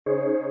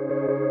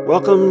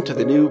Welcome to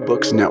the New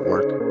Books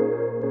Network.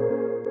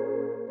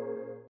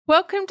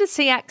 Welcome to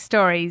SEAC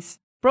Stories,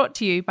 brought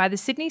to you by the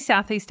Sydney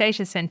Southeast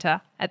Asia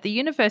Centre at the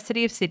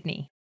University of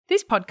Sydney.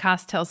 This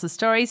podcast tells the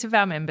stories of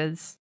our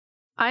members.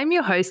 I'm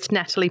your host,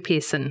 Natali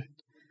Pearson.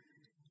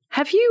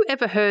 Have you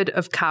ever heard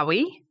of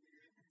Kawi?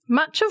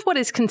 Much of what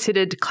is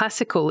considered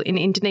classical in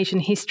Indonesian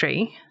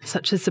history,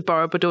 such as the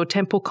Borobudur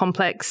temple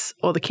complex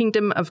or the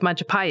kingdom of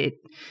Majapahit,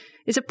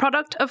 is a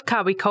product of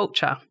Kawi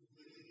culture.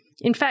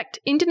 In fact,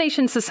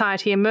 Indonesian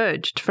society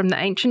emerged from the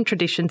ancient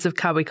traditions of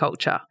Kawi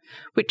culture,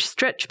 which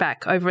stretch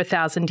back over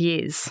 1,000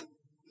 years.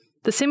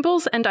 The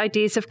symbols and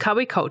ideas of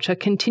Kawi culture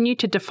continue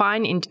to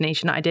define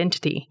Indonesian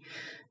identity,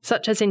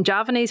 such as in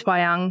Javanese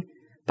wayang,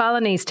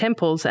 Balinese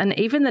temples, and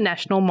even the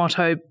national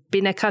motto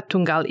Bhinneka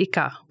Tunggal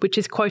Ika, which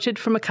is quoted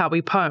from a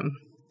Kawi poem.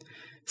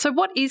 So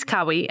what is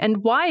Kawi, and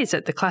why is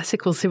it the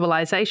classical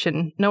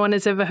civilisation no one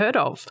has ever heard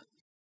of?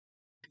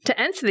 To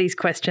answer these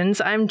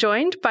questions, I am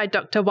joined by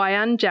Dr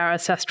Wayan Jarrah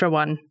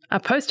Sastrawan, a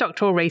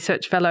postdoctoral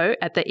research fellow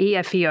at the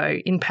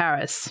EFEO in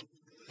Paris.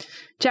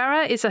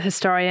 Jarrah is a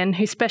historian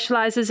who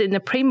specialises in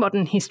the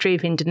pre-modern history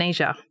of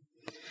Indonesia.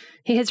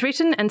 He has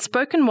written and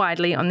spoken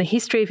widely on the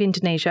history of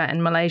Indonesia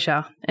and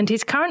Malaysia, and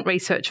his current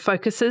research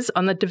focuses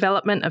on the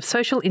development of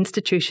social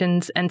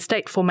institutions and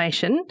state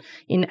formation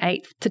in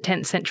 8th to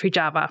 10th century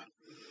Java.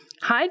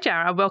 Hi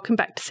Jarrah, welcome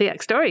back to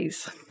SEAC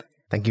Stories.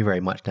 Thank you very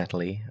much,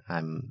 Natali.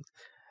 I'm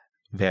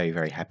very,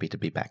 very happy to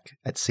be back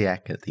at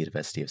SEAC at the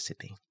University of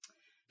Sydney.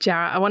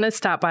 Jarrah, I want to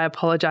start by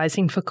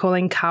apologising for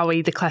calling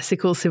Kawi the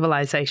classical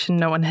civilisation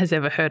no one has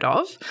ever heard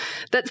of.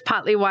 That's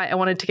partly why I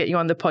wanted to get you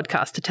on the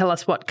podcast to tell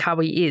us what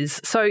Kawi is.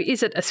 So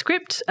is it a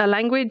script, a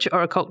language,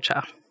 or a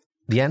culture?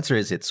 The answer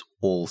is it's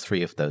all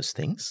three of those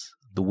things.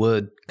 The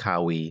word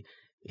Kawi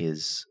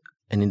is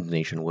an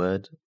Indonesian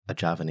word, a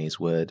Javanese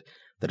word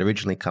that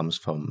originally comes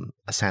from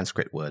a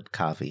Sanskrit word,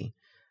 kavi.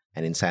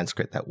 And in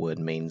Sanskrit, that word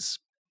means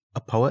a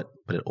poet,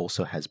 but it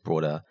also has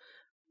broader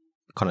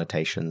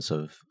connotations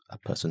of a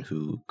person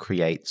who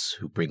creates,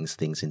 who brings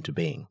things into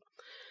being.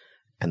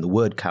 And the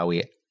word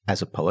Kawi,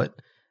 as a poet,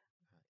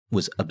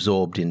 was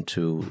absorbed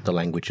into the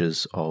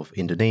languages of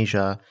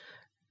Indonesia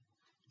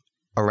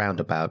around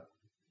about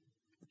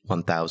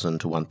 1,000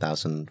 to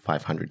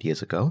 1,500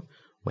 years ago,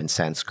 when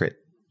Sanskrit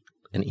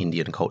and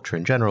Indian culture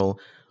in general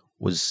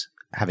was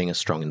having a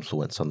strong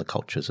influence on the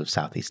cultures of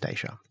Southeast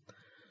Asia.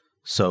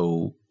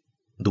 So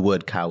the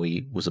word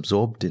Kawi was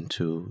absorbed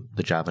into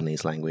the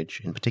Javanese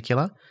language in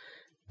particular,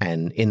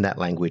 and in that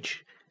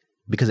language,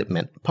 because it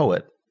meant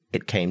poet,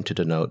 it came to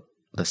denote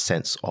the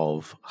sense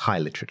of high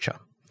literature.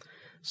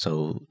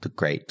 So the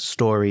great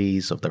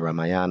stories of the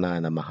Ramayana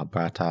and the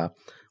Mahabharata,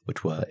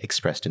 which were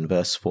expressed in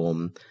verse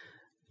form,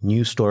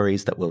 new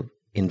stories that were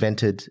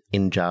invented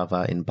in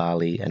Java, in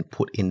Bali, and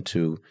put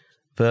into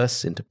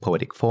verse, into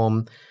poetic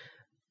form,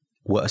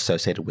 were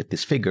associated with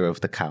this figure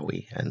of the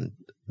Kawi, and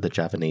the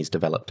Javanese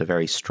developed a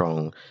very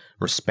strong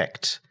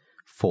respect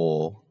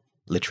for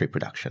literary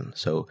production.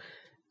 So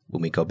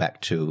when we go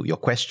back to your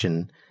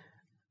question,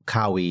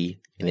 Kawi,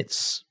 in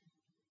its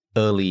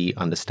early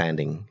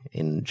understanding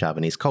in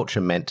Javanese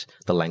culture, meant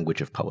the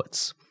language of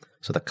poets.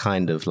 So the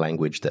kind of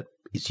language that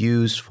is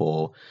used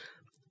for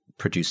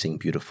producing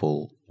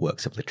beautiful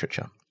works of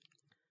literature.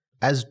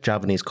 As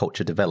Javanese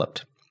culture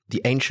developed,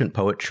 the ancient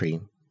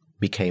poetry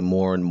became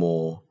more and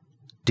more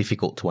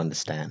difficult to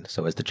understand.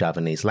 So as the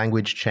Javanese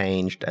language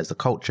changed, as the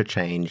culture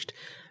changed,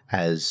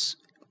 as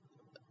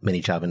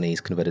many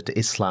Javanese converted to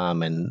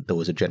Islam and there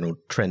was a general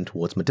trend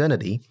towards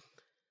modernity,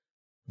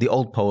 the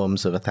old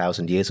poems of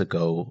 1,000 years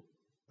ago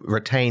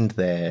retained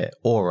their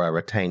aura,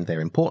 retained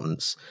their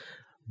importance,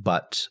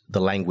 but the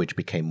language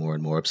became more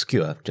and more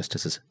obscure, just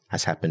as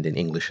has happened in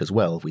English as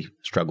well. We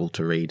struggle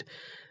to read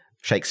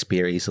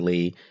Shakespeare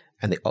easily,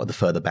 and the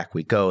further back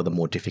we go, the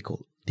more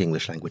difficult the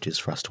English language is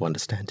for us to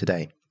understand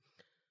today.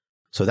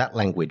 So that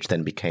language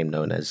then became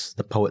known as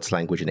the poet's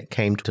language, and it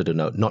came to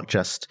denote not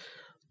just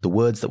the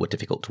words that were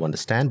difficult to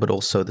understand, but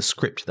also the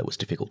script that was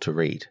difficult to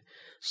read.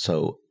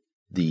 So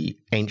the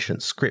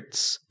ancient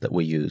scripts that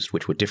were used,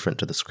 which were different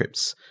to the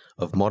scripts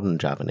of modern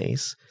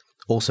Javanese,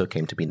 also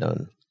came to be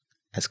known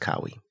as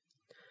Kawi.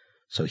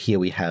 So here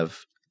we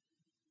have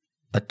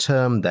a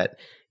term that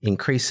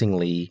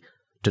increasingly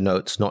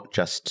denotes not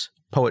just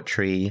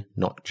poetry,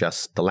 not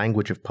just the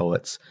language of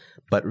poets,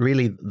 but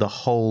really the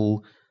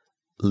whole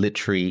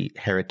literary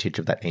heritage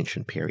of that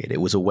ancient period.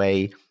 It was a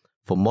way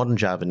for modern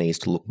Javanese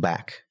to look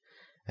back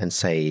and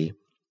say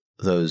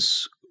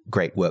those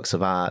great works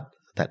of art,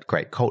 that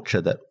great culture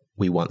that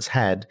we once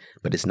had,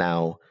 but is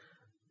now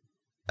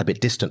a bit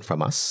distant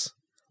from us,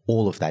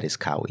 all of that is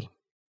Kawi.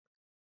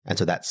 And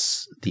so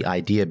that's the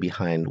idea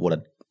behind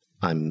what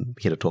I'm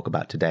here to talk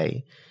about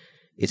today,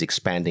 is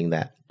expanding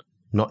that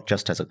not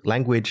just as a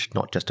language,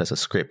 not just as a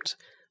script,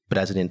 but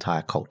as an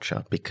entire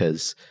culture,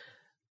 because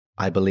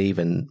I believe,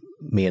 and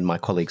me and my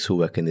colleagues who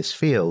work in this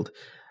field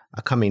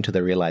are coming to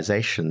the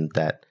realization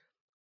that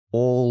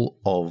all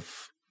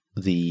of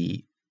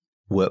the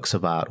works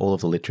of art, all of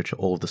the literature,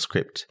 all of the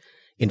script,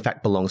 in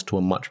fact belongs to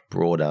a much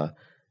broader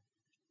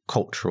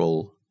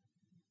cultural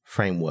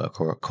framework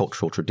or a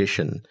cultural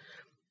tradition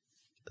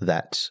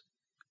that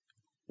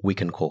we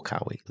can call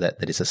Kawi,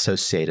 that is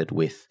associated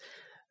with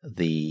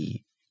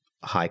the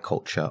high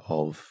culture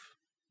of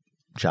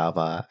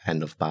Java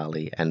and of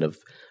Bali and of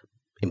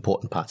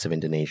important parts of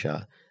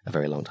Indonesia a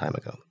very long time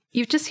ago.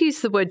 You've just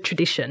used the word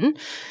tradition,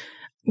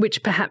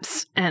 which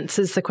perhaps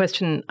answers the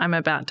question I'm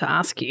about to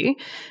ask you.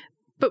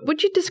 But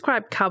would you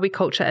describe Kawi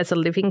culture as a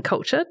living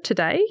culture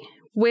today?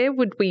 Where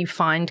would we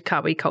find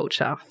Kawi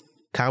culture?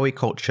 Kawi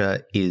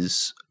culture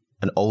is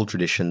an old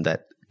tradition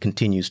that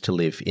continues to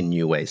live in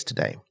new ways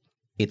today.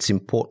 It's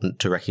important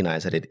to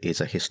recognize that it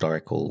is a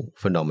historical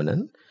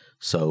phenomenon.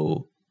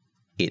 So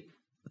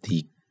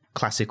the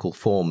classical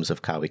forms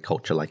of Kawi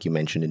culture, like you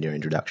mentioned in your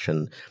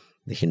introduction,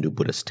 the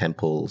Hindu-Buddhist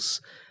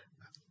temples,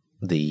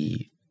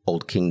 the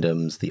old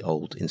kingdoms, the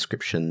old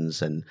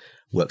inscriptions and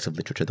works of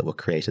literature that were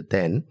created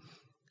then,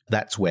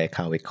 that's where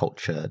Kawi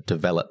culture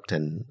developed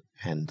and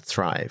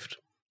thrived.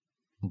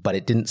 But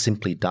it didn't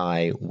simply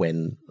die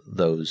when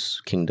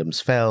those kingdoms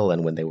fell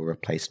and when they were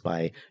replaced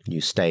by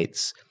new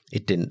states.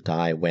 It didn't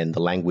die when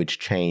the language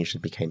changed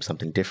and became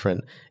something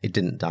different. It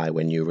didn't die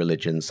when new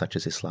religions such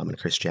as Islam and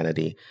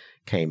Christianity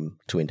came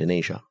to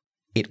Indonesia.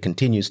 It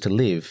continues to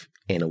live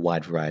in a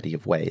wide variety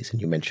of ways. And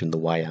you mentioned the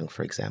wayang,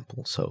 for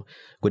example. So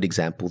a good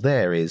example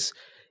there is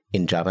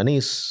in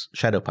Javanese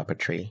shadow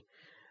puppetry,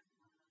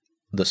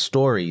 the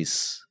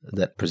stories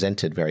that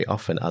presented very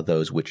often are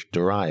those which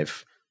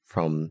derive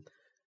from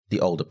the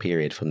older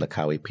period, from the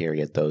Kawi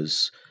period,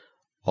 those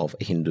of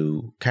a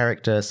Hindu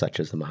character, such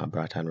as the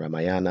Mahabharata and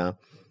Ramayana,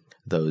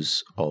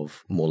 those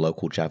of more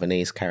local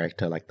Javanese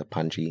character, like the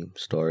Panji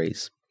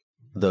stories.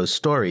 Those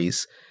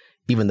stories,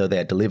 even though they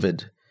are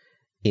delivered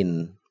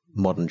in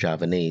modern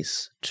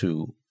Javanese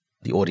to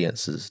the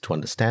audiences to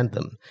understand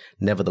them,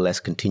 nevertheless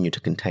continue to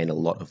contain a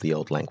lot of the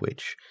old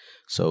language.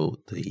 So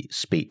the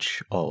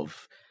speech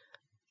of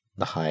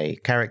the high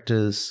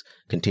characters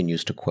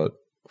continues to quote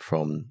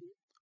from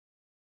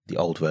the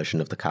old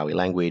version of the Kawi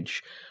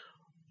language.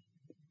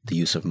 The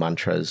use of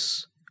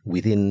mantras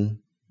within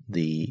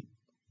the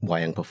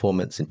wayang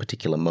performance, in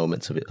particular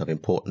moments of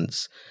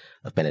importance,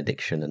 of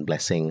benediction and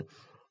blessing,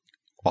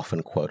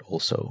 often quote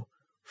also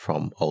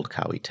from old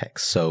Kawi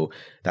texts. So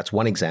that's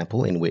one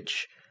example in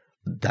which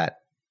that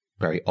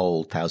very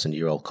old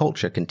 1,000-year-old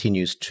culture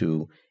continues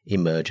to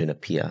emerge and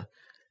appear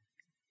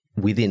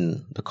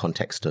within the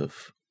context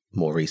of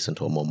more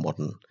recent or more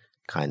modern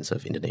kinds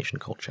of Indonesian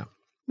culture.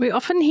 We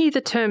often hear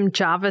the term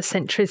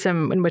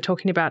Java-centrism when we're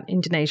talking about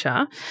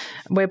Indonesia,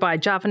 whereby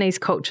Javanese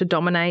culture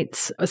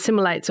dominates,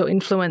 assimilates or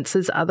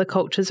influences other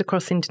cultures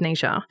across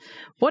Indonesia.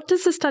 What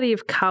does the study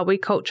of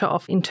Kawi culture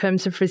offer in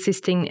terms of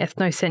resisting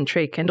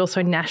ethnocentric and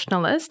also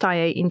nationalist,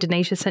 i.e.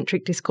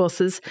 Indonesia-centric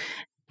discourses?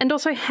 And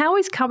also, how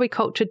is Kawi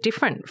culture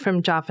different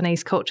from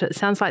Javanese culture? It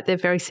sounds like they're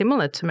very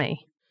similar to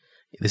me.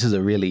 This is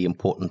a really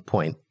important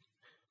point.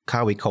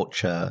 Kawi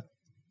culture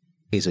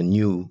is a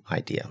new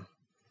idea.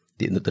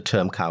 The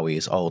term Kawi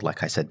is old,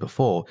 like I said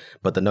before,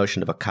 but the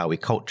notion of a Kawi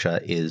culture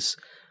is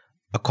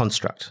a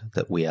construct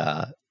that we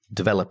are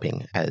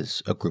developing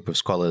as a group of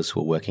scholars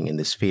who are working in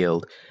this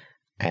field,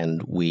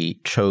 and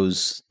we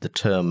chose the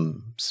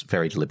terms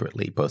very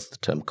deliberately, both the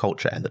term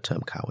culture and the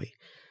term Kawi.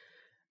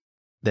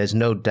 There's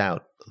no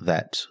doubt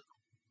that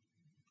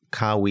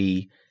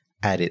Kawi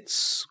at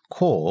its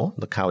core,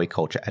 the Kawi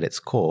culture at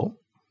its core,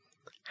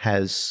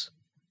 has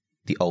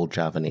the old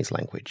Javanese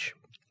language.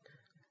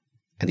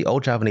 And the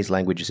old Javanese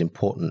language is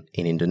important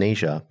in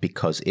Indonesia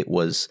because it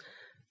was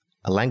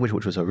a language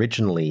which was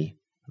originally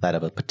that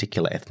of a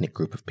particular ethnic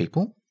group of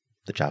people,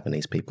 the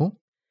Javanese people,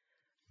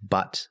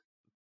 but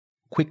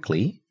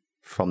quickly,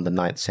 from the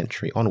 9th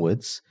century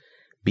onwards,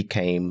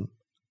 became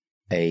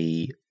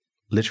a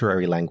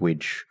literary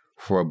language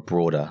for a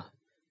broader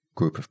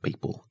group of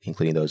people,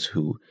 including those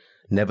who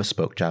never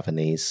spoke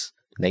Javanese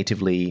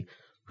natively,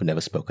 who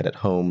never spoke it at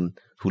home,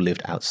 who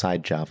lived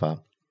outside Java.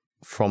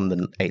 From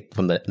the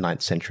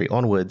 9th century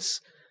onwards,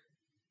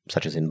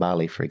 such as in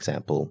Bali, for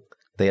example,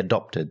 they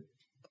adopted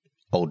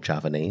Old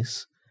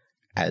Javanese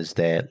as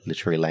their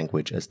literary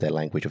language, as their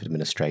language of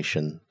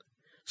administration.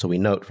 So we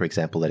note, for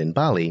example, that in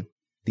Bali,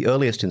 the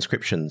earliest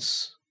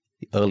inscriptions,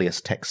 the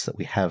earliest texts that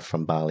we have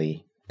from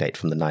Bali date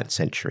from the 9th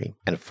century.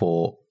 And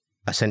for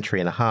a century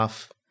and a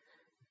half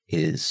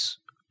is,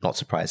 not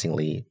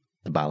surprisingly,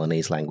 the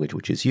Balinese language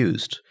which is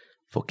used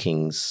for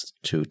kings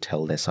to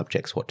tell their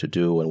subjects what to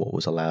do and what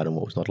was allowed and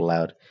what was not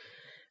allowed.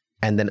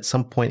 And then at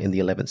some point in the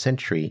 11th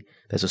century,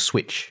 there's a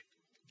switch,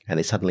 and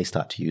they suddenly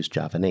start to use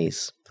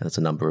Javanese. And there's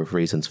a number of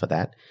reasons for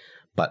that.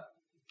 But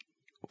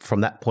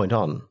from that point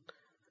on,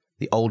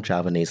 the old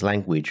Javanese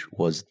language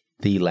was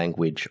the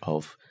language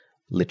of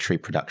literary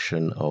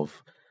production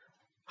of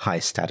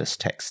high-status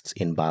texts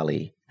in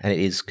Bali, and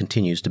it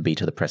continues to be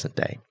to the present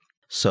day.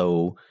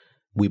 So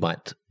we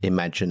might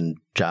imagine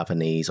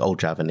Javanese, old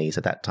Javanese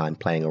at that time,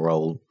 playing a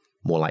role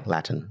more like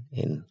Latin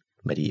in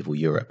medieval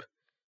Europe,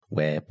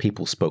 where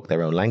people spoke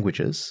their own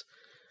languages,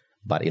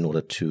 but in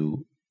order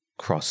to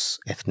cross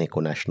ethnic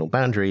or national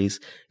boundaries,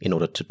 in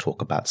order to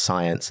talk about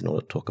science, in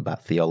order to talk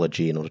about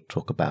theology, in order to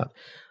talk about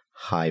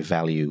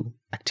high-value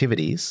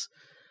activities,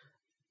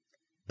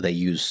 they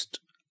used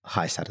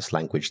high-status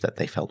language that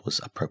they felt was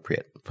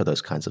appropriate for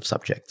those kinds of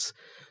subjects.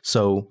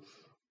 So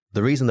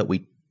the reason that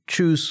we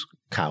choose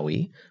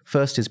Kawi,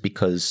 first, is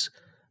because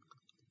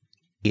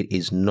it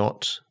is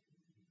not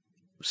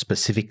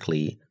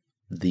specifically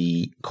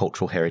the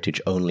cultural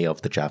heritage only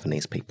of the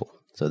Javanese people.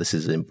 So this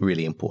is a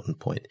really important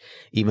point.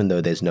 Even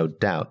though there's no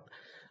doubt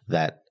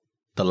that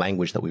the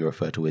language that we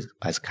refer to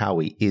as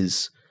Kawi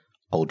is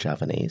Old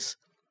Javanese,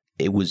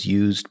 it was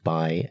used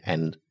by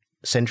and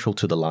central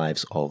to the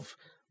lives of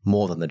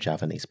more than the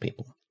Javanese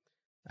people.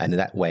 And in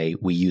that way,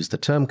 we use the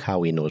term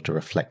Kawi in order to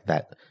reflect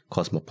that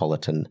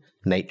cosmopolitan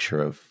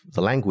nature of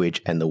the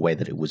language and the way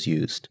that it was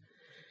used.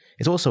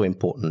 It's also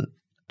important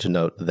to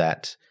note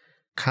that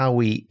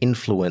Kawi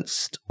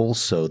influenced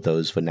also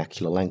those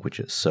vernacular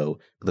languages. So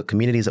the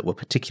communities that were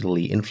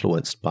particularly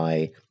influenced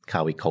by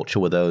Kawi culture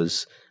were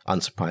those,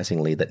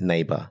 unsurprisingly, that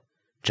neighbor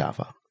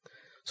Java.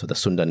 So the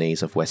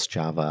Sundanese of West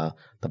Java,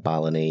 the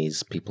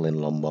Balinese, people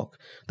in Lombok,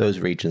 those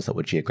regions that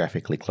were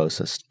geographically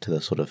closest to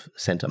the sort of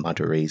center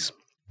Maduris.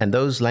 And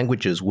those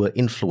languages were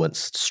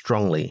influenced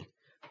strongly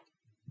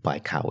by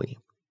Kawi,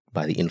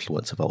 by the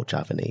influence of Old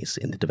Javanese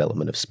in the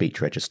development of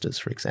speech registers,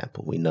 for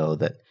example. We know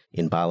that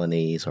in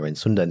Balinese or in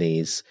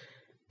Sundanese,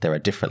 there are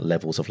different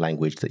levels of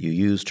language that you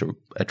use to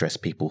address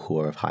people who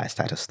are of higher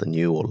status than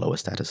you or lower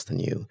status than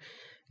you,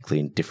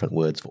 including different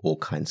words for all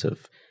kinds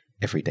of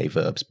everyday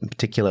verbs in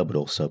particular, but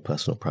also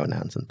personal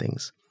pronouns and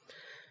things.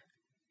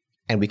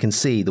 And we can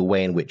see the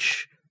way in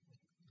which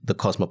the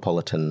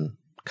cosmopolitan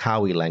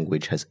Kawi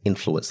language has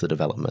influenced the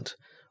development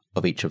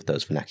of each of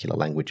those vernacular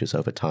languages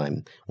over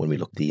time when we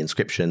look at the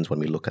inscriptions, when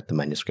we look at the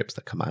manuscripts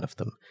that come out of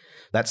them.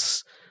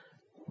 That's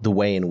the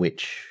way in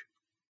which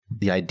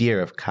the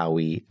idea of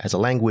Kawi as a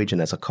language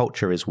and as a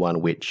culture is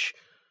one which,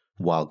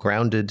 while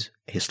grounded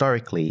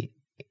historically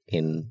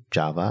in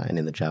Java and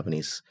in the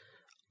Javanese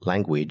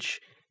language,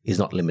 is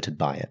not limited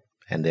by it,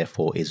 and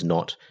therefore is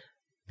not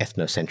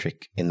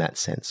ethnocentric in that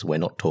sense. We're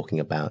not talking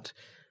about,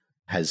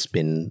 has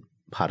been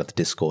part of the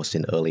discourse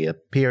in earlier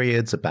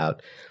periods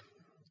about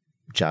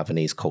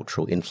Javanese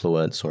cultural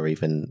influence or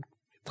even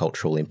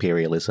cultural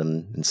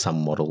imperialism in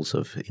some models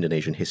of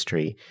Indonesian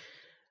history.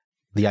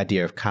 The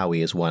idea of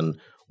Kawi is one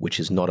which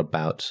is not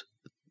about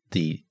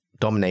the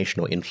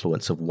domination or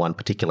influence of one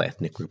particular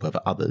ethnic group over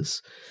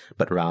others,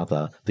 but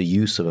rather the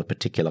use of a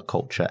particular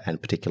culture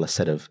and particular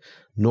set of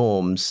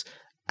norms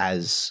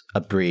as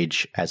a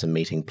bridge, as a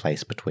meeting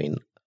place between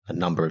a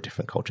number of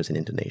different cultures in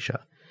Indonesia.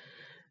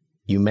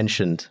 You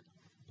mentioned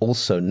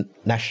also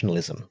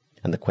nationalism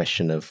and the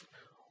question of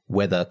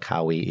whether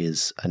Kawi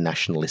is a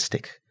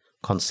nationalistic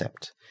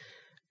concept.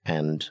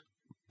 And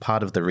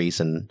part of the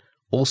reason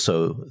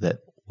also that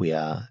we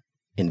are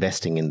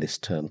investing in this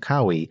term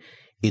Kawi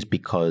is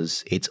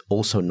because it's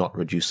also not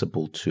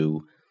reducible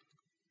to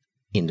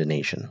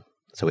Indonesian.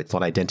 So it's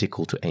not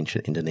identical to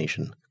ancient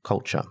Indonesian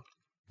culture.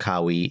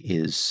 Kawi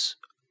is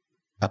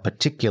a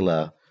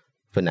particular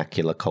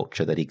vernacular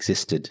culture that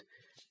existed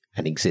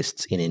and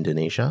exists in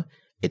Indonesia.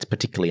 It's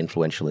particularly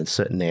influential in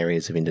certain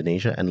areas of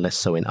Indonesia and less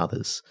so in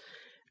others.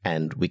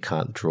 And we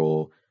can't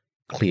draw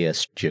clear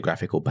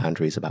geographical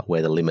boundaries about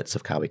where the limits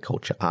of Kawi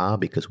culture are,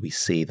 because we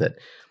see that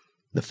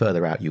the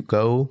further out you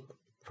go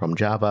from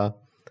Java,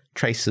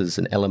 traces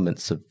and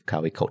elements of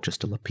Kawi culture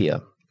still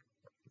appear.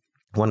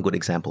 One good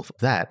example of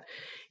that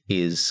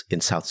is in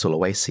South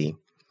Sulawesi,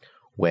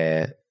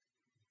 where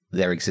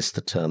there exists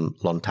the term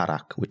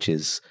lontarak, which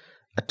is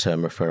a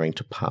term referring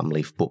to palm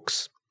leaf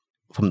books.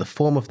 From the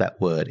form of that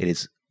word, it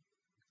is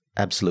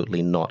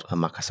absolutely not a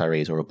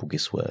Makassarese or a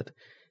Bugis word.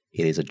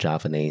 It is a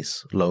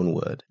Javanese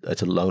loanword.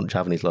 It's a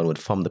Javanese loanword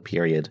from the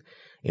period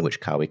in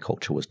which Kawi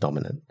culture was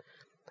dominant.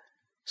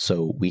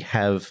 So we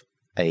have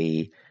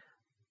a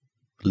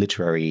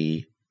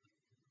literary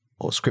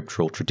or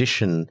scriptural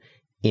tradition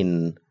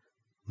in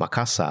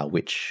Makassar,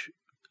 which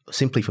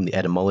simply from the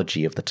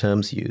etymology of the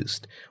terms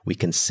used, we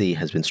can see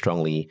has been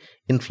strongly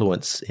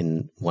influenced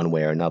in one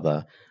way or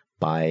another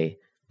by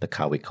the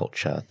Kawi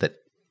culture that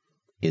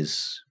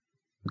is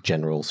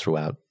general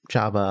throughout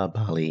Java,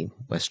 Bali,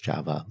 West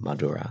Java,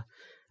 Madura,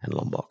 and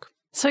Lombok.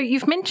 So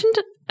you've mentioned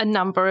a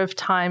number of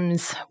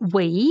times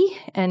we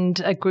and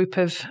a group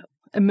of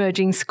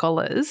emerging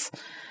scholars.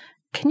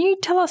 Can you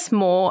tell us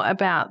more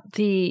about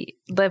the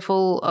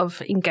level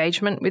of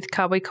engagement with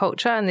Kawi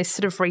culture and this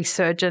sort of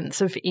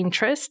resurgence of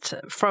interest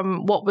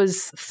from what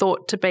was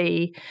thought to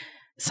be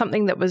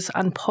something that was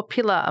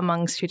unpopular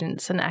among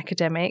students and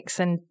academics?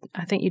 And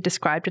I think you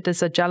described it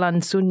as a jalan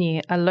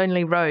sunyi, a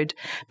lonely road.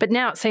 But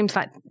now it seems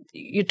like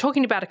you're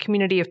talking about a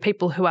community of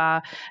people who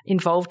are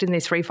involved in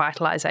this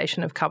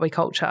revitalisation of Kawi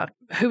culture.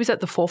 Who is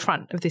at the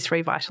forefront of this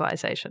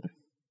revitalisation?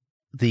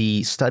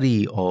 The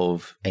study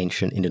of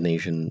ancient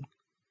Indonesian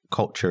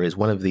culture is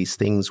one of these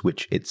things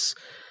which it's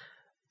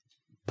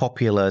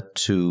popular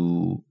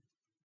to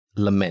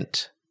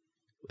lament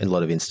in a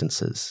lot of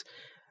instances.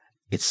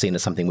 It's seen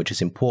as something which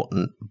is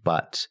important,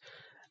 but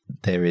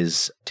there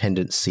is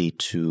tendency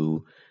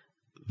to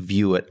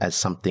view it as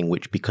something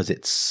which, because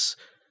it's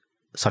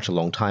such a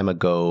long time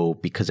ago,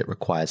 because it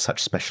requires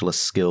such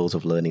specialist skills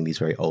of learning these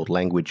very old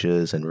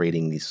languages and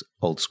reading these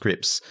old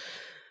scripts,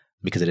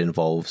 because it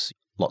involves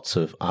lots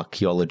of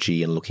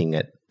archaeology and looking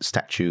at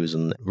statues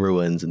and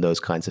ruins and those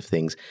kinds of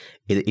things,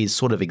 it is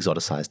sort of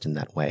exoticized in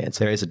that way. And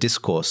so there is a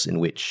discourse in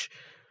which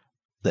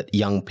that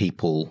young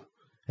people,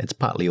 it's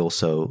partly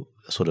also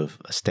sort of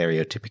a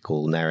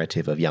stereotypical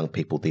narrative of young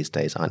people these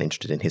days aren't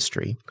interested in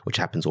history, which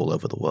happens all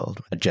over the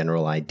world. A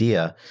general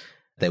idea,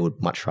 they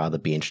would much rather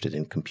be interested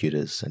in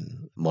computers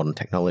and modern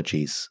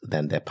technologies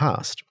than their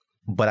past.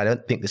 But I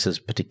don't think this is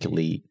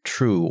particularly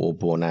true or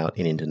borne out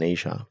in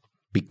Indonesia,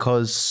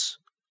 because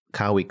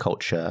Kawi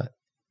culture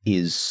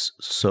is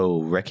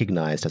so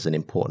recognized as an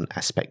important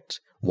aspect,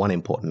 one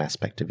important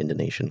aspect of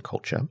Indonesian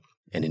culture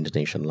and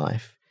Indonesian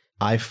life.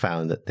 I've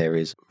found that there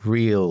is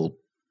real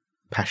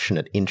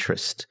passionate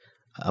interest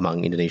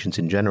among Indonesians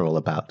in general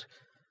about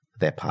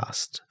their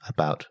past,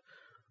 about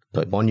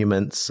the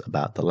monuments,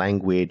 about the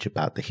language,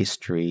 about the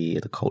history,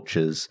 the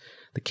cultures,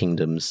 the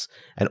kingdoms,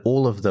 and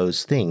all of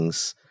those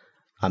things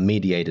are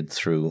mediated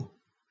through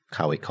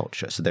Kawi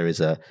culture. So there is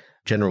a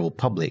general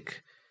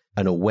public,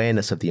 an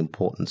awareness of the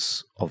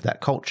importance of that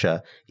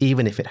culture,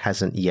 even if it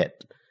hasn't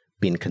yet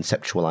been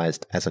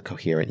conceptualized as a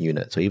coherent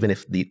unit. So even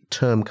if the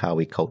term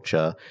Kawi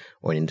culture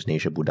or in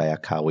Indonesia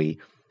Budaya Kawi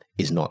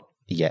is not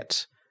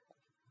yet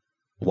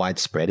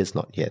widespread, is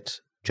not yet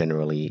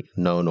generally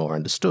known or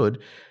understood,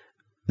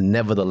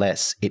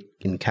 nevertheless, it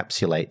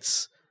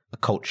encapsulates a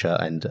culture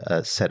and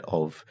a set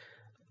of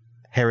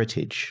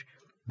heritage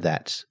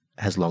that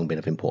has long been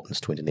of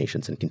importance to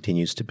Indonesians and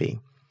continues to be.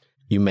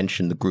 You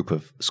mentioned the group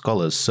of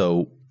scholars.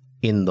 So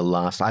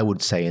I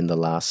would say in the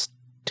last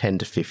 10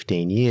 to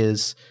 15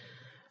 years,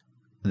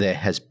 there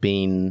has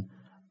been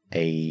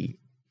a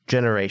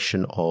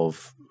generation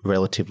of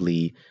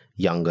relatively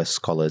younger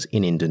scholars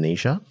in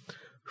Indonesia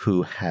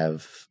who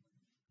have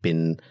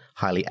been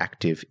highly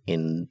active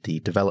in the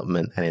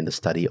development and in the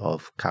study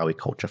of Kawi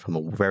culture from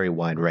a very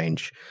wide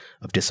range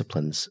of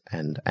disciplines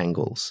and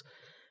angles.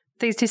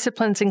 These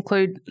disciplines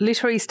include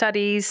literary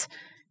studies,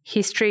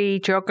 history,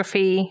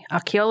 geography,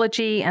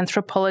 archaeology,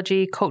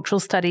 anthropology, cultural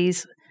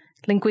studies,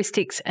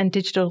 linguistics, and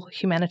digital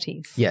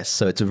humanities. Yes,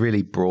 so it's a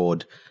really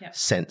broad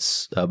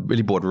sense, a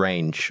really broad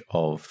range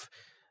of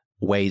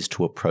ways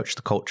to approach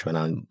the culture. And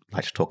I'd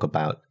like to talk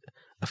about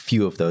a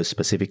few of those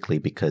specifically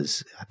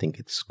because I think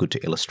it's good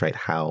to illustrate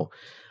how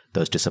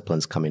those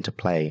disciplines come into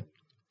play.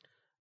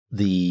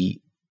 The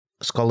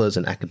scholars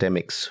and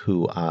academics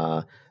who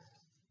are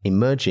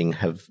emerging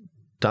have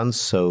done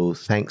so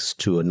thanks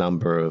to a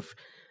number of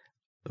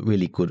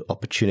really good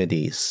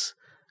opportunities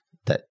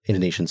that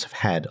Indonesians have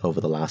had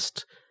over the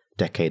last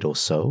decade or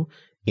so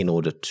in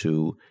order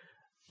to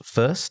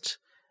first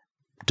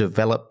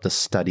develop the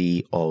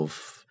study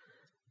of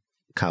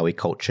Kawi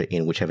culture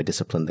in whichever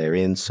discipline they're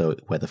in, so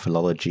whether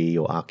philology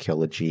or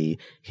archaeology,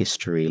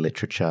 history,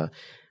 literature,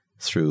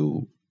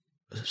 through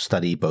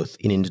study both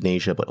in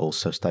Indonesia but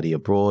also study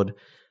abroad,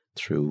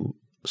 through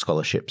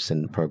scholarships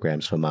and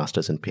programs for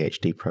master's and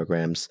PhD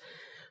programs,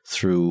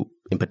 through,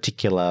 in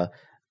particular,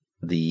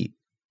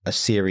 a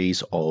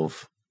series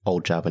of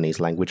old Javanese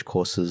language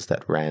courses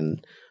that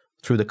ran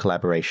through the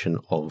collaboration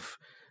of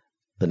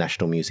the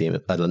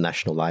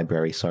National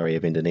Library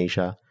of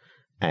Indonesia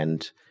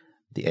and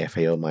the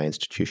AFAO, my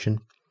institution,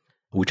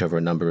 which over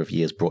a number of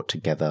years brought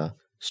together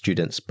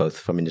students both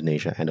from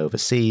Indonesia and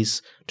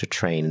overseas to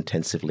train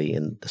intensively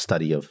in the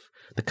study of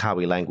the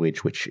Kawi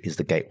language, which is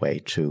the gateway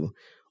to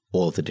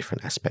all of the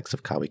different aspects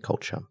of Kawi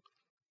culture.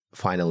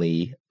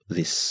 Finally,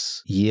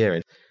 this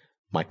year,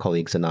 my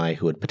colleagues and I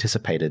who had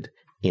participated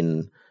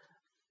in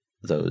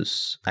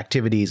those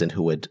activities and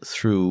who had,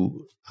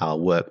 through our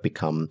work,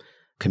 become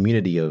a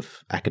community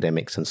of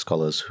academics and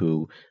scholars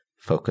who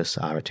focus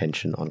our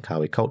attention on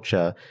Kawi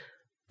culture,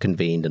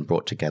 convened and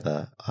brought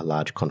together a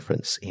large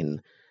conference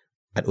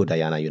at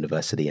Udayana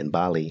University in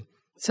Bali.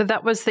 So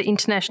that was the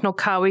International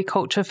Kawi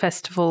Culture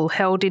Festival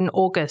held in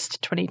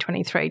August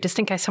 2023, just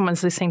in case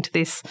someone's listening to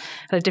this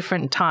at a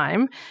different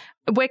time.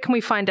 Where can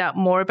we find out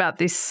more about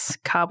this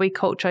Kawi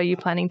culture? Are you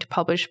planning to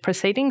publish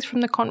proceedings from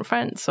the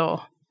conference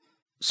or?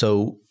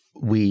 So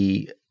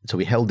we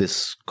held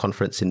this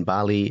conference in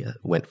Bali,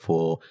 went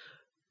for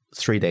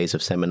 3 days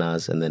of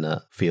seminars and then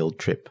a field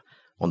trip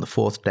on the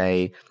fourth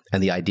day.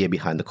 And the idea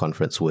behind the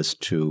conference was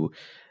to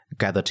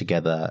gather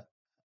together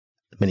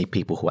many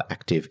people who are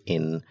active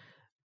in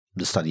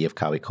the study of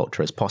Kawi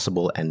culture as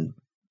possible and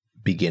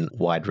begin a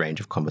wide range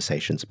of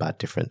conversations about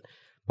different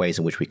ways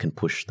in which we can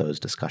push those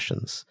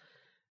discussions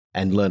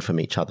and learn from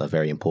each other,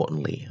 very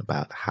importantly,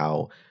 about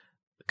how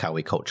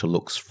Kawi culture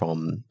looks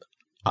from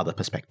other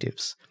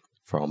perspectives,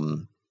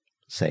 from,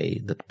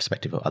 say, the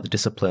perspective of other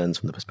disciplines,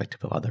 from the perspective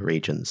of other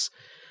regions.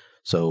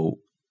 So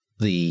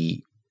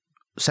the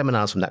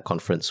seminars from that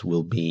conference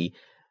will be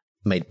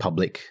made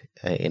public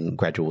in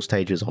gradual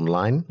stages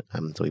online.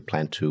 So we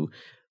plan to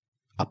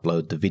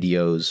upload the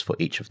videos for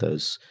each of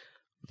those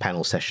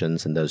panel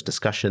sessions and those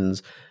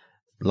discussions,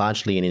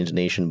 largely in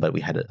Indonesian, but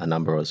we had a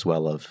number as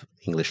well of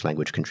English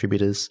language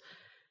contributors.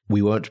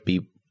 We won't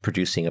be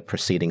producing a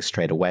proceeding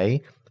straight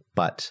away,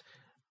 but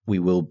we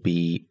will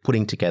be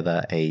putting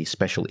together a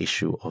special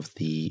issue of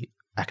the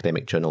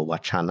academic journal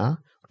Wacana,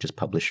 which is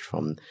published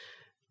from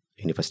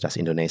Universitas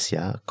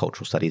Indonesia,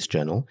 Cultural Studies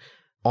Journal,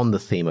 on the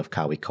theme of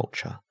Kawi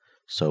culture.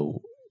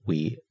 So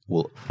we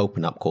will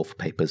open up call for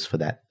papers for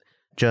that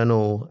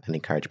journal and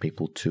encourage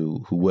people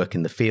who work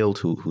in the field,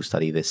 who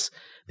study this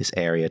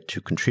area,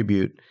 to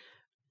contribute.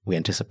 We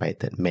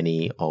anticipate that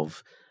many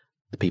of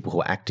the people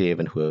who are active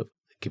and who have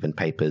given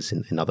papers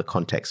in other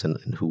contexts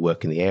and who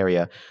work in the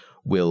area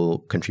will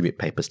contribute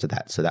papers to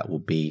that. So that will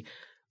be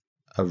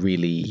a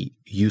really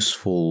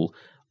useful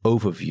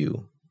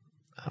overview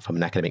from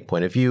an academic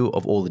point of view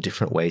of all the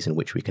different ways in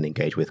which we can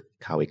engage with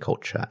Kawi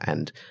culture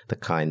and the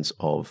kinds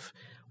of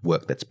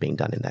work that's being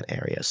done in that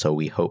area. So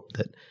we hope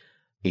that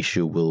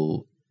issue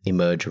will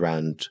emerge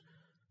around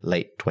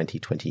late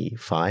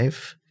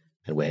 2025,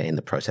 and we're in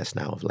the process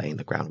now of laying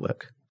the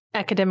groundwork.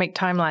 Academic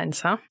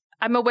timelines, huh?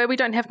 I'm aware we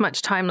don't have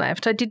much time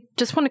left. I did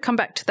just want to come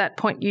back to that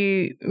point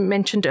you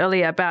mentioned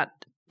earlier about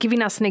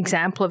giving us an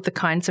example of the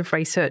kinds of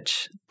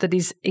research that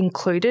is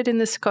included in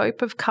the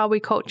scope of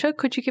Kawi culture.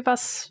 Could you give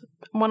us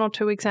one or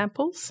two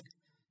examples?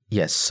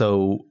 Yes.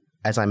 So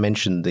as I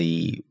mentioned,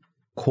 the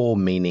core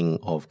meaning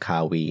of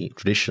Kawi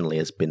traditionally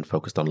has been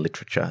focused on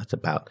literature. It's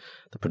about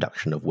the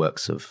production of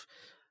works of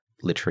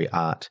literary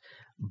art.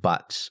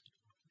 But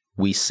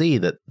we see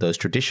that those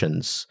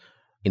traditions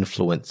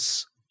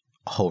influence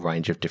a whole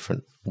range of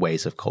different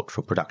ways of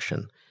cultural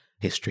production.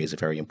 History is a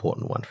very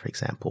important one, for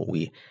example.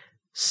 We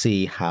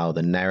see how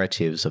the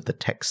narratives of the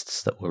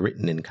texts that were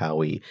written in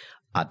Kawi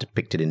are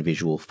depicted in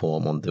visual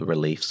form on the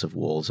reliefs of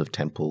walls of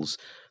temples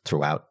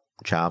throughout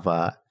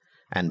Java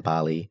and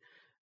Bali,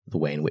 the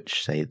way in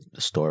which, say,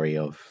 the story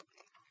of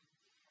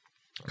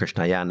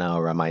Krishnayana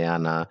or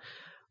Ramayana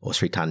or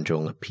Sri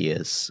Tanjung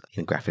appears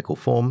in graphical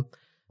form.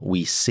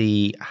 We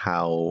see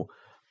how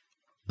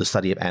the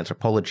study of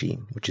anthropology,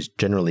 which is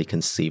generally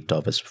conceived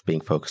of as being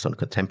focused on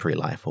contemporary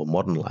life or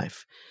modern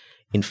life,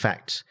 in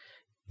fact,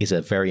 is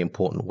a very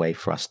important way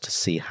for us to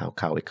see how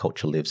Kawi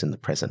culture lives in the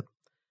present.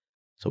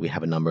 So we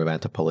have a number of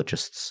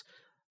anthropologists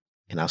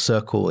in our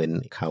circle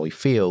in Kawi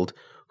field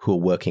who are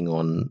working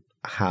on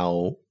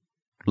how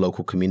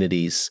local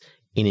communities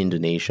in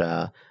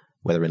Indonesia,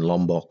 whether in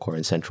Lombok or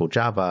in Central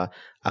Java,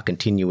 are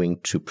continuing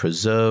to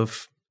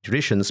preserve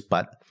traditions,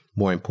 but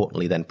more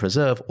importantly than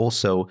preserve,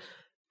 also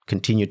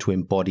continue to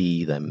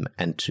embody them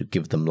and to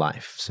give them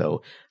life.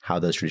 So how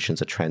those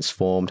traditions are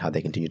transformed, how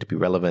they continue to be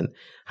relevant,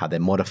 how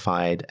they're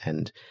modified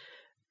and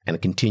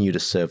continue to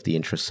serve the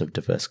interests of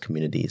diverse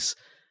communities.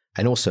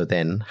 And also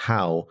then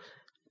how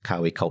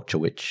Kawi culture,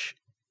 which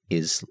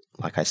is,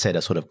 like I said,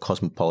 a sort of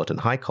cosmopolitan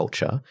high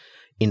culture,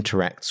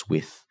 interacts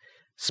with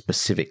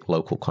specific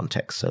local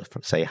contexts. So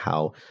say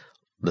how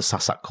the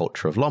Sasak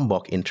culture of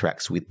Lombok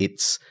interacts with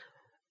its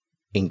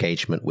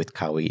engagement with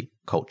Kawi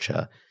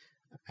culture.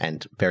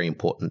 And very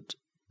important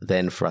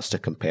then for us to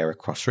compare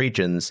across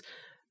regions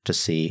to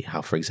see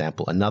how, for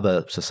example,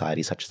 another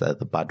society such as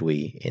the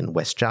Badui in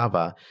West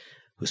Java,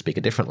 who speak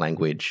a different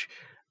language,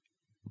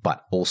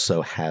 but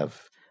also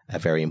have a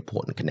very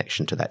important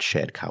connection to that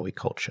shared Kawi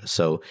culture.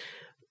 So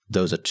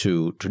those are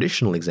two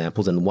traditional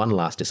examples. And one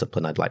last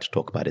discipline I'd like to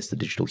talk about is the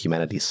digital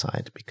humanities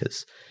side,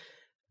 because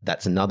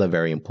that's another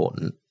very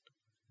important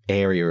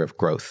area of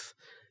growth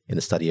in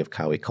the study of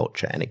Kawi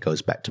culture. And it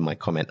goes back to my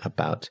comment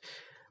about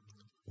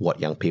what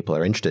young people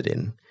are interested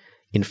in.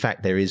 In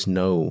fact, there is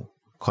no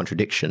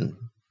contradiction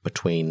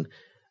between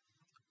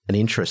an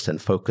interest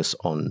and focus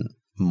on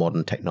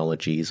modern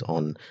technologies,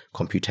 on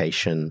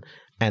computation,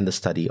 and the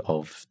study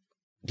of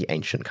the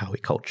ancient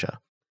Kawi culture.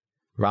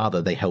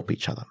 Rather, they help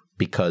each other,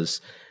 because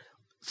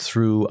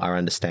through our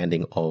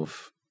understanding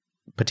of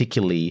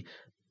particularly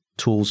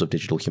tools of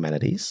digital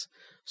humanities,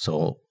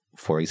 so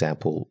for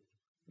example,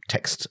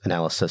 text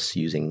analysis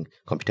using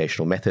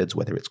computational methods,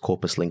 whether it's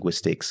corpus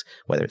linguistics,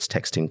 whether it's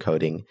text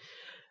encoding,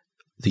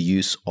 the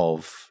use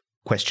of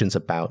questions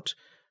about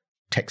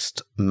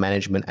text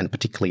management and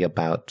particularly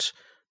about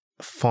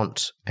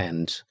font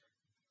and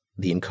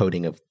the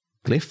encoding of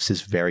glyphs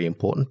is very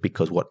important,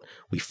 because what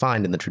we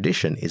find in the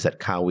tradition is that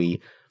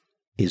Kawi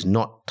is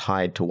not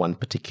tied to one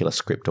particular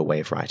script or way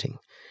of writing,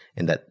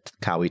 and that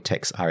Kawi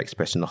texts are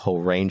expressed in a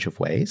whole range of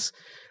ways,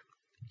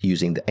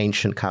 using the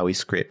ancient Kawi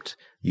script,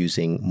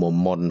 using more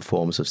modern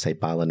forms of, say,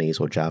 Balinese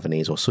or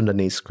Javanese or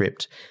Sundanese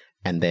script,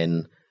 and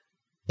then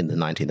in the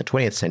 19th and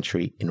 20th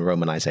century in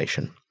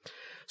Romanization.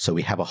 So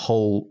we have a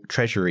whole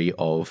treasury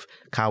of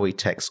Kawi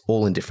texts,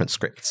 all in different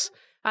scripts.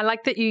 I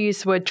like that you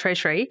use the word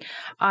treasury.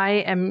 I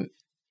am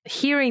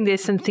hearing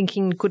this and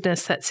thinking,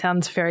 goodness, that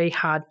sounds very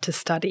hard to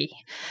study.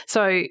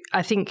 So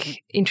I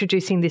think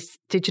introducing this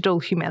digital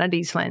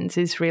humanities lens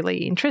is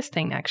really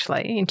interesting,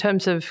 actually, in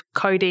terms of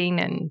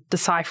coding and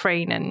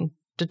deciphering and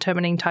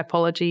determining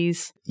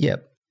typologies. Yeah.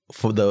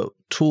 For the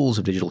tools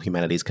of digital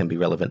humanities can be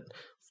relevant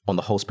on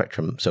the whole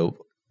spectrum. So,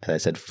 as I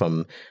said,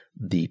 from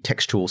the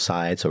textual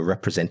side, so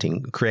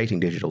creating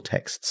digital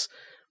texts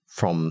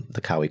from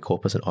the Kawi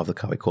corpus and of the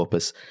Kawi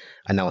corpus.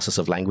 Analysis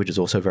of language is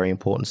also very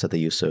important. So the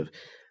use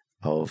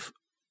of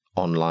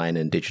online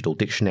and digital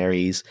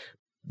dictionaries,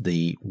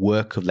 the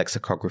work of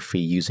lexicography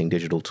using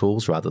digital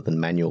tools rather than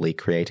manually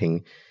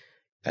creating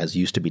as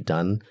used to be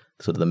done.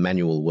 Sort of the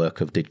manual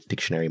work of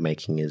dictionary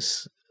making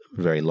is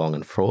very long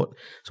and fraught.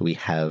 So we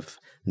have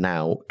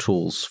now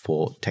tools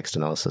for text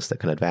analysis that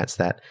can advance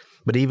that.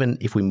 But even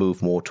if we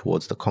move more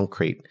towards the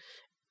concrete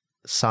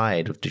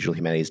side of digital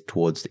humanities,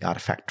 towards the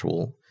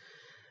artifactual,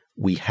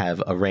 we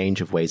have a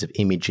range of ways of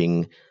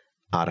imaging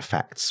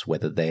artifacts,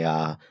 whether they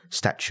are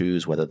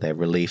statues, whether they're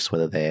reliefs,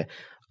 whether they're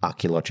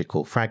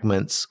archaeological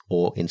fragments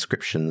or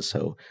inscriptions,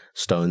 so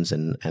stones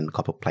and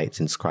copper plates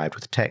inscribed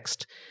with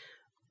text.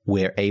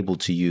 We're able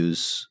to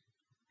use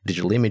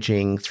digital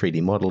imaging,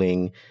 3D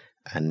modeling,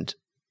 and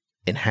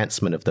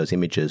enhancement of those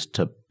images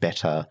to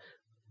better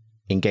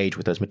engage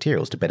with those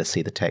materials, to better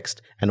see the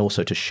text, and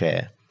also to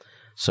share.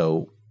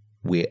 So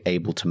we're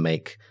able to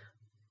make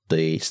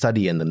the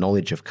study and the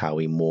knowledge of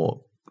Kawi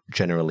more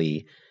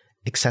generally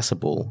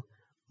accessible,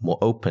 more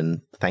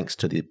open, thanks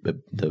to the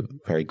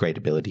very great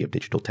ability of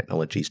digital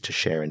technologies to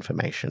share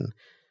information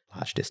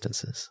large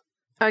distances.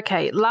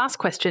 Okay, last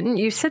question.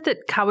 You said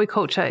that Kawi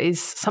culture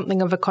is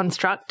something of a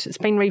construct. It's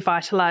been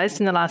revitalised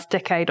in the last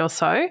decade or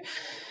so.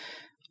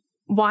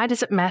 Why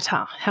does it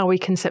matter how we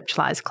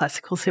conceptualise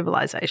classical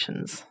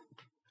civilizations?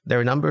 There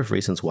are a number of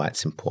reasons why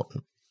it's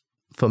important.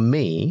 For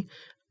me,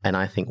 and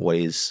I think what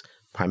is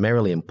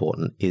primarily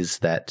important, is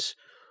that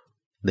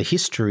the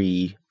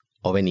history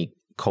of any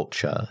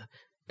culture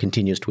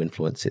continues to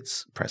influence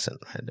its present.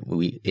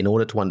 In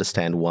order to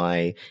understand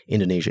why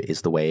Indonesia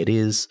is the way it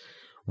is,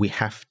 we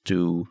have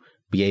to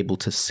be able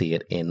to see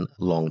it in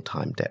long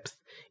time depth.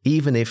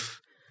 Even if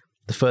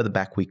the further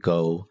back we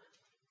go,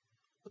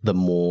 the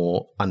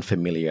more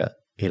unfamiliar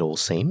it all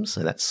seems,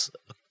 and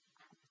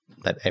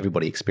that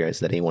everybody experiences,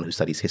 that anyone who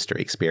studies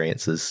history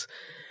experiences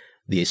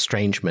the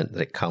estrangement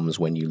that it comes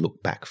when you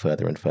look back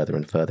further and further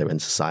and further,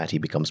 and society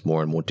becomes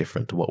more and more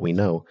different to what we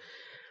know.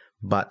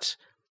 But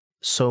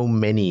so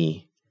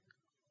many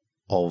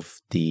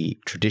of the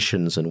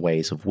traditions and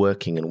ways of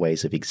working and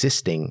ways of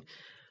existing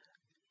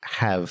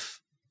have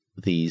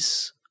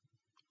these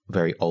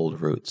very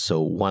old roots.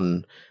 So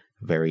one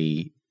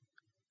very,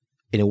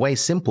 in a way,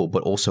 simple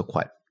but also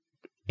quite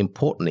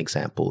important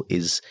example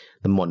is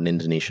the modern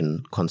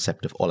Indonesian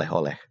concept of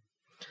oleh-oleh.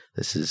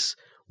 This is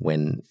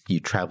when you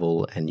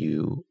travel and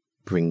you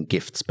bring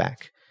gifts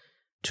back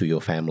to your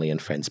family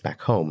and friends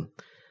back home.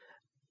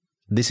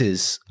 This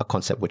is a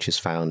concept which is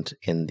found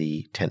in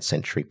the 10th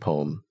century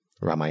poem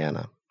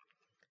Ramayana,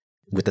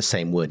 with the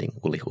same wording,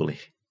 ulih-ulih,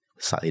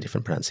 slightly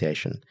different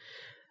pronunciation.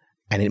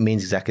 And it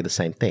means exactly the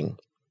same thing.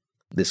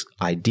 This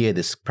idea,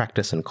 this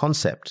practice and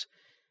concept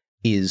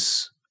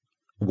is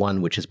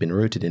one which has been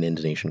rooted in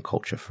Indonesian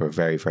culture for a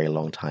very, very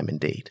long time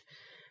indeed.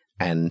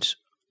 And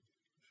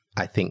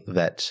I think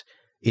that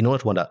in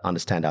order to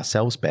understand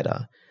ourselves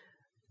better,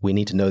 we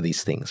need to know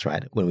these things,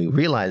 right? When we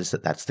realize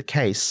that that's the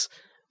case,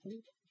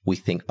 we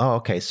think, oh,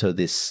 okay, so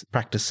this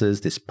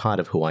practices, this part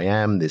of who I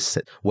am, this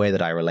way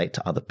that I relate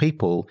to other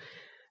people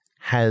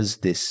has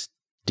this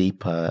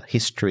deeper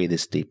history,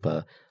 this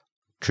deeper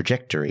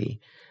trajectory.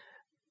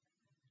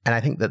 And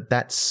I think that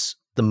that's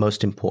the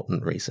most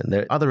important reason.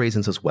 There are other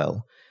reasons as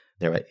well.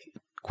 There are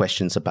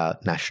questions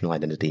about national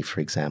identity, for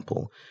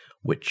example,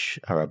 which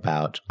are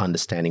about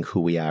understanding who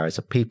we are as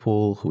a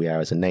people, who we are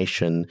as a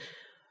nation,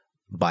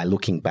 by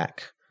looking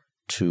back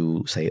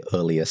to, say,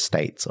 earlier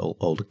states, or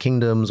older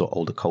kingdoms or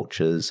older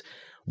cultures.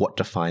 What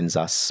defines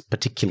us,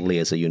 particularly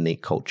as a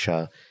unique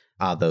culture,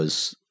 are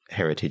those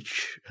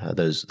heritage,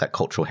 that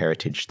cultural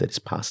heritage that is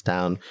passed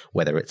down,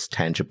 whether it's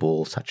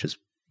tangible, such as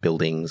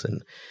buildings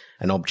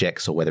and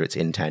objects, or whether it's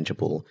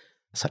intangible,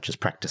 such as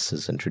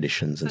practices and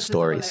traditions and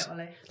stories.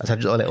 Such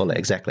as ole-ole,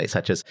 exactly,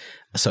 such as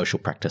a social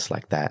practice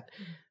like that.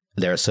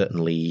 There are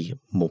certainly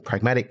more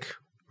pragmatic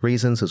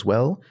reasons as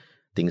well,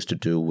 things to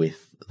do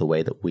with the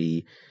way that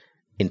we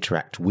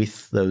interact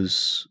with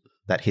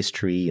that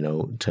history,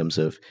 in terms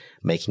of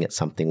making it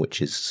something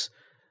which is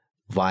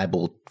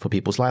viable for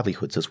people's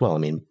livelihoods as well. I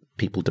mean,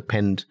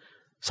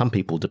 some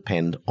people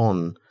depend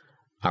on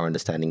our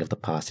understanding of the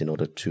past in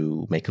order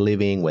to make a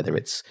living, whether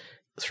it's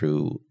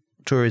through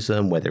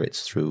tourism, whether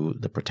it's through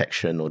the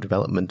protection or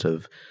development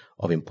of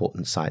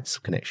important sites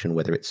of connection,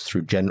 whether it's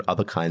through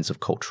other kinds of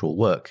cultural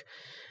work.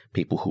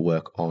 People who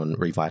work on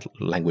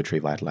language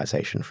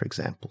revitalization, for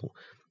example,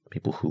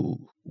 people who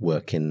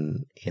work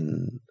in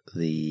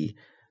the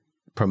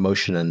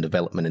promotion and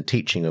development and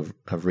teaching of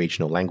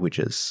regional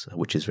languages,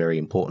 which is very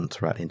important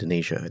throughout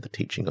Indonesia, the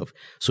teaching of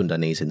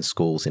Sundanese in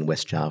schools in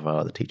West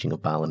Java, the teaching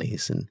of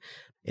Balinese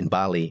in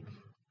Bali.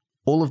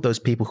 All of those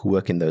people who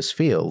work in those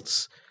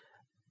fields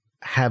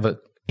have an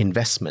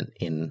investment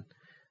in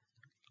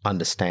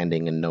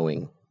understanding and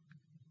knowing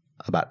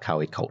about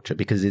Kawi culture,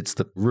 because it's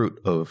the root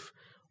of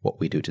what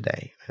we do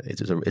today.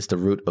 It's the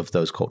root of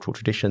those cultural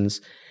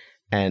traditions.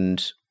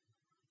 And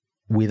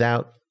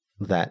without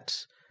that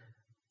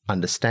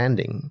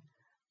understanding,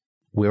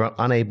 we're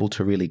unable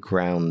to really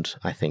ground,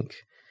 I think,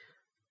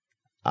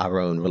 our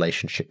own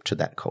relationship to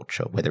that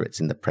culture, whether it's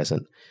in the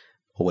present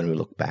or when we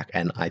look back.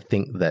 And I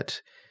think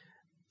that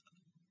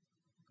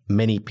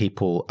many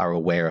people are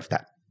aware of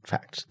that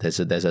fact.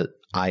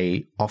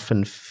 I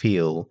often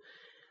feel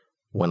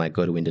when I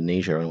go to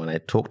Indonesia and when I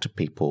talk to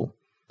people,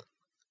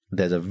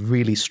 there's a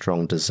really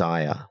strong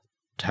desire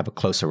to have a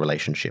closer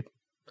relationship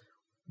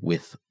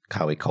with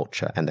Kawi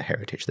culture and the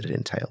heritage that it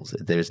entails.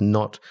 There is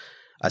not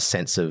a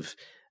sense of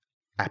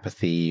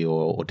apathy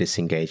or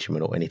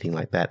disengagement or anything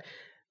like that.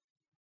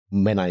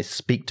 When I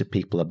speak to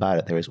people about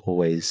it, there is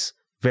always,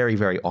 very,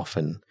 very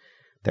often,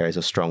 there is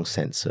a strong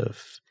sense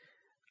of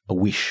a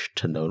wish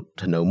to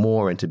know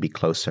more and to be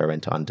closer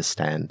and to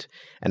understand,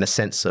 and a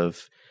sense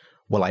of,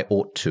 well, I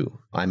ought to.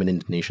 I'm an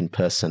Indonesian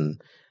person,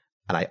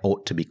 and I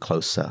ought to be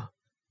closer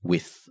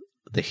with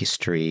the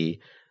history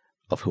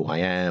of who I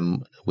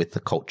am, with the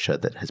culture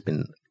that has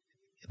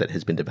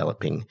been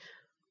developing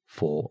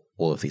for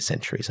all of these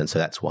centuries. And so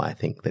that's why I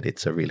think that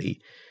it's a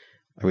really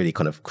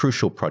kind of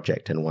crucial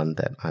project, and one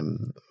that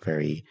I'm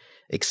very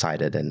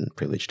excited and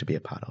privileged to be a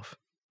part of.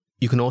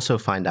 You can also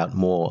find out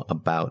more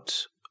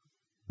about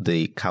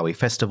the Kawi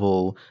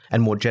Festival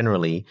and more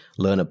generally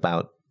learn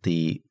about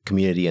the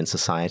community and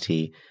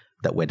society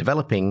that we're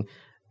developing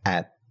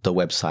at the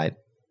website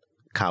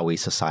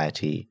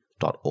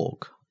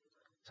kawisociety.org.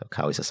 So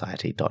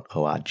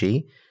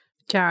kawisociety.org.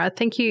 Jarrah,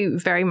 thank you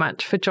very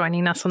much for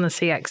joining us on the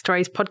SEAC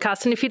Stories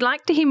podcast. And if you'd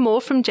like to hear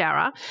more from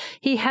Jarrah,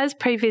 he has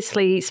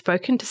previously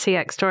spoken to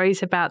SEAC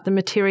Stories about the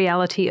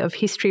materiality of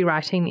history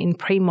writing in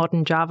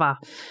pre-modern Java.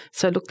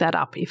 So look that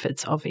up if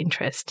it's of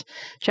interest.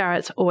 Jarrah,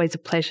 it's always a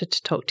pleasure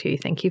to talk to you.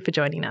 Thank you for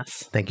joining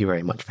us. Thank you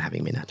very much for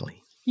having me,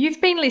 Natalie. You've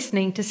been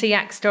listening to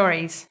SEAC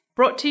Stories,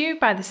 brought to you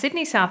by the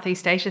Sydney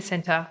Southeast Asia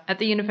Centre at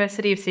the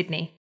University of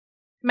Sydney.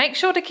 Make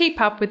sure to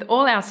keep up with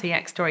all our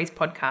SEAC Stories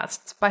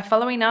podcasts by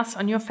following us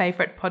on your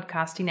favourite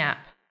podcasting app.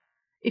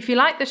 If you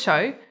like the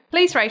show,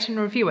 please rate and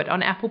review it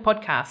on Apple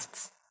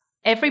Podcasts.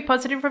 Every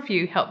positive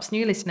review helps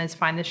new listeners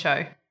find the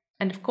show.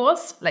 And of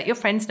course, let your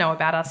friends know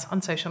about us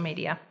on social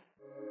media.